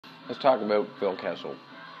let's talk about Phil Kessel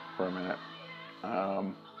for a minute.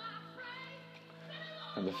 And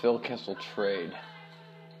the Phil Kessel trade.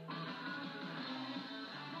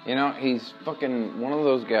 You know, he's fucking one of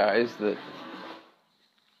those guys that,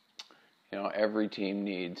 you know, every team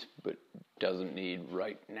needs, but doesn't need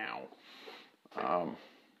right now.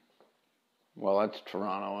 Well, that's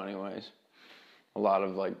Toronto anyways. A lot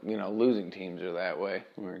of, like, you know, losing teams are that way,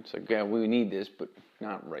 where it's like, yeah, we need this, but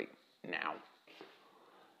not right now.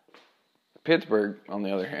 Pittsburgh, on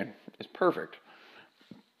the other hand, is perfect.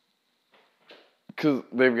 Because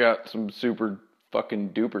they've got some super fucking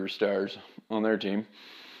duper stars on their team.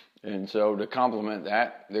 And so to complement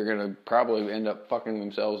that, they're going to probably end up fucking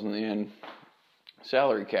themselves in the end,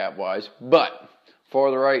 salary cap wise. But for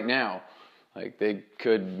the right now, like, they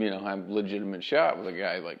could, you know, have a legitimate shot with a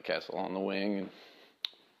guy like Kessel on the wing, and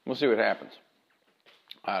we'll see what happens.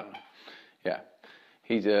 I don't know. Yeah.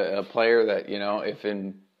 He's a player that, you know, if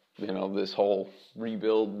in, you know, this whole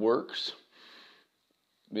rebuild works,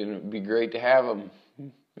 it'd be great to have him,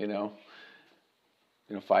 you know,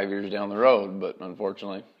 5 years down the road, but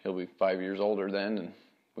unfortunately he'll be 5 years older then, and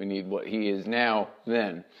we need what he is now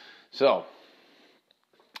then. So,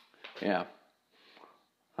 yeah,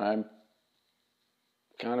 I'm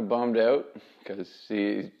kind of bummed out because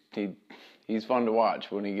he's fun to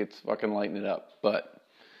watch when he gets fucking lighting it up, but,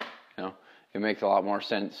 you know, it makes a lot more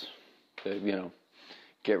sense to, you know,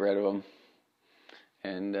 get rid of him,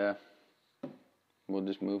 and we'll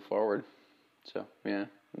just move forward. So, yeah,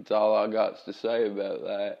 that's all I got to say about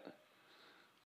that.